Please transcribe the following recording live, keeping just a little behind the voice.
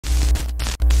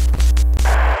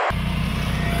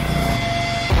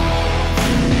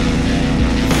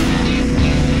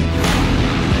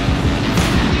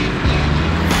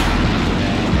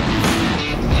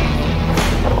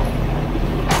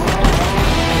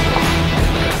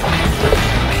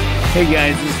Hey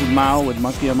guys, this is Mao with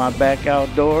Monkey on My Back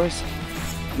Outdoors.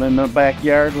 I'm in my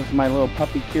backyard with my little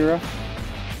puppy Kira,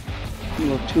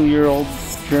 little 2-year-old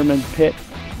German pit.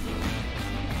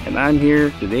 And I'm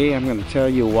here today, I'm going to tell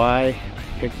you why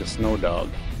I picked a Snowdog.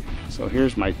 So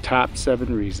here's my top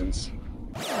 7 reasons.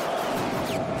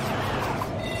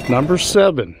 Number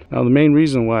 7. Now the main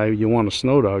reason why you want a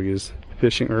Snowdog is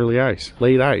fishing early ice,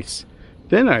 late ice,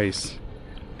 thin ice.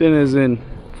 Thin as in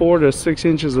 4 to 6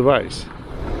 inches of ice.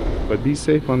 But be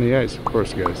safe on the ice, of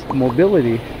course, guys.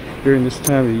 Mobility during this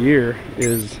time of the year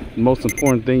is the most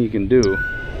important thing you can do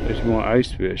if you want to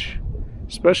ice fish,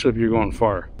 especially if you're going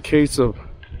far. In case of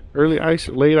early ice,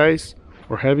 late ice,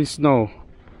 or heavy snow,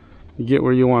 you get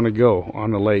where you want to go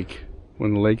on the lake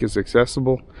when the lake is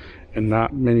accessible and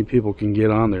not many people can get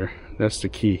on there. That's the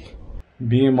key.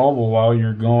 Being mobile while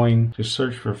you're going to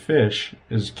search for fish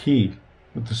is key.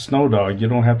 With the Snowdog, you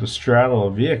don't have to straddle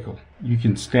a vehicle. You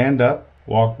can stand up,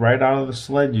 walk right out of the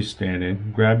sled you stand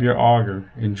in, grab your auger,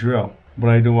 and drill.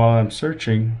 What I do while I'm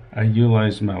searching, I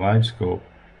utilize my live scope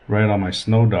right on my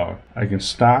Snowdog. I can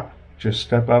stop, just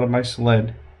step out of my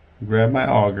sled, grab my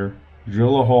auger,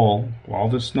 drill a hole while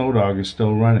the Snowdog is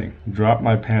still running, drop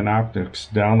my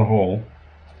Panoptics down the hole,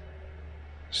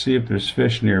 see if there's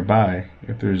fish nearby.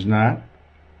 If there's not,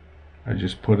 I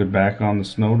just put it back on the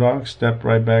Snowdog, step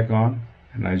right back on,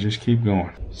 and I just keep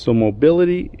going. So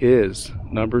mobility is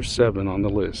number 7 on the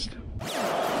list.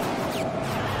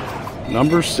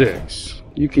 Number 6,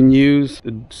 you can use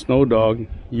the Snowdog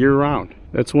year-round.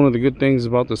 That's one of the good things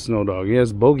about the Snowdog. It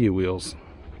has bogey wheels,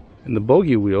 and the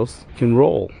bogey wheels can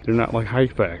roll. They're not like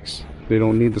Hi-Fax. They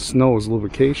don't need the snow as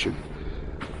lubrication.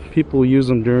 People use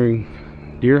them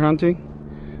during deer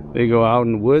hunting. They go out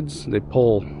in the woods, they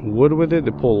pull wood with it,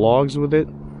 they pull logs with it.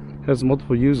 It has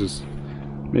multiple uses.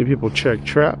 Many people check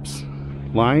traps,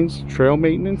 lines, trail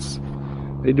maintenance.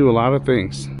 They do a lot of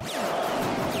things.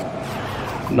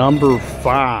 Number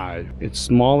 5, it's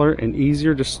smaller and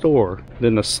easier to store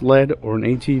than a sled or an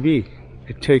ATV.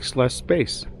 It takes less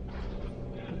space.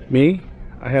 Me,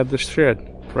 I have this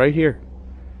shed right here.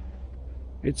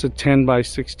 It's a 10 by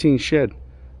 16 shed.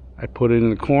 I put it in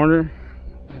the corner,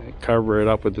 I cover it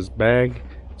up with this bag,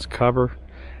 it's cover,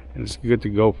 and it's good to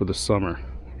go for the summer.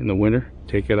 In the winter,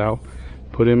 take it out,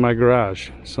 put it in my garage.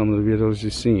 Some of the videos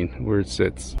you've seen where it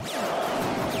sits.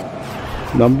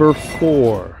 Number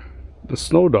 4, the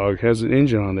Snowdog has an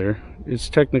engine on there. It's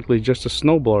technically just a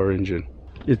snowblower engine.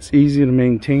 It's easy to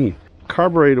maintain.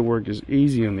 Carburetor work is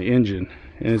easy on the engine,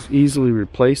 and it's easily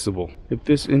replaceable. If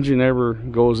this engine ever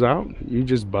goes out, you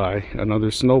just buy another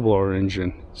snowblower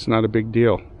engine. It's not a big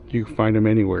deal. You can find them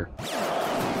anywhere.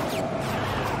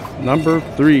 Number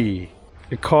 3,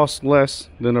 it costs less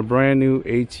than a brand new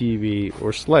ATV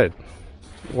or sled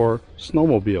or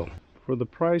snowmobile. For the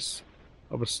price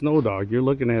of a Snowdog, you're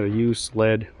looking at a used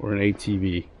sled or an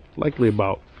ATV, likely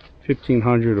about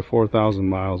 1,500 to 4,000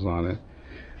 miles on it.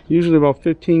 Usually about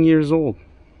 15 years old.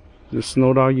 This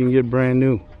Snowdog you can get brand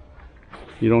new.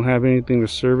 You don't have anything to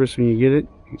service when you get it,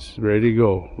 it's ready to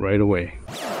go right away.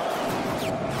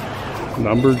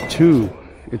 Number 2,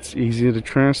 it's easy to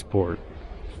transport.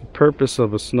 The purpose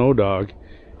of a Snowdog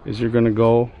is you're going to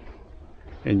go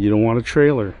and you don't want a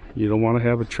trailer. You don't want to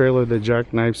have a trailer that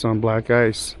jackknifes on black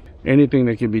ice. Anything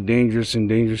that can be dangerous in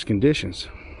dangerous conditions.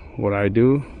 What I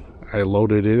do, I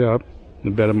loaded it up in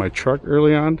the bed of my truck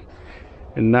early on,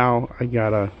 and now I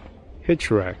got a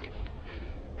hitch rack.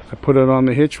 I put it on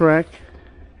the hitch rack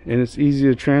and it's easy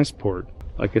to transport.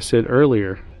 Like I said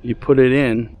earlier, you put it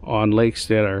in on lakes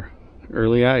that are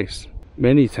early ice.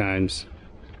 Many times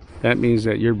that means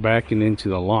that you're backing into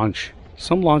the launch.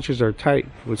 Some launches are tight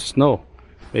with snow,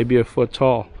 maybe a foot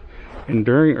tall, and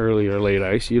during early or late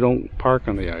ice you don't park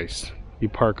on the ice, you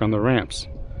park on the ramps.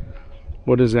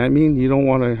 What does that mean? You don't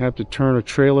want to have to turn a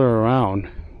trailer around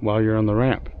while you're on the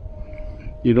ramp.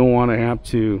 You don't want to have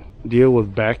to deal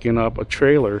with backing up a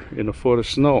trailer in a foot of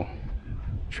snow.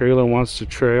 Trailer wants to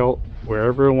trail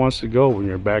wherever it wants to go when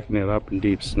you're backing it up in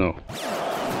deep snow.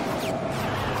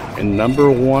 And number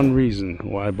 1 reason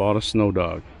why I bought a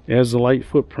Snowdog, it has a light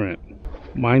footprint.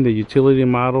 Mine, the utility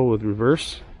model with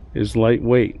reverse, is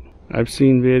lightweight. I've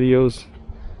seen videos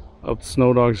of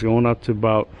Snowdogs going up to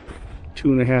about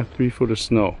 2.5 to 3 foot of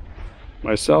snow.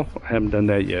 Myself, I haven't done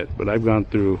that yet, but I've gone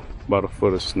through about a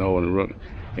foot of snow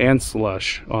and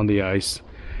slush on the ice,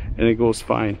 and it goes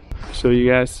fine. So you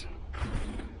guys,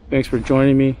 thanks for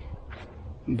joining me.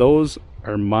 Those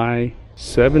are my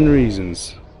 7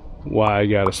 reasons why I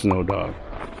got a Snowdog.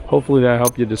 Hopefully that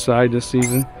helped you decide this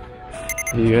season.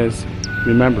 You guys,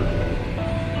 remember,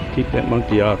 keep that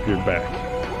monkey off your back.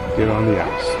 Get on the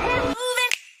ice.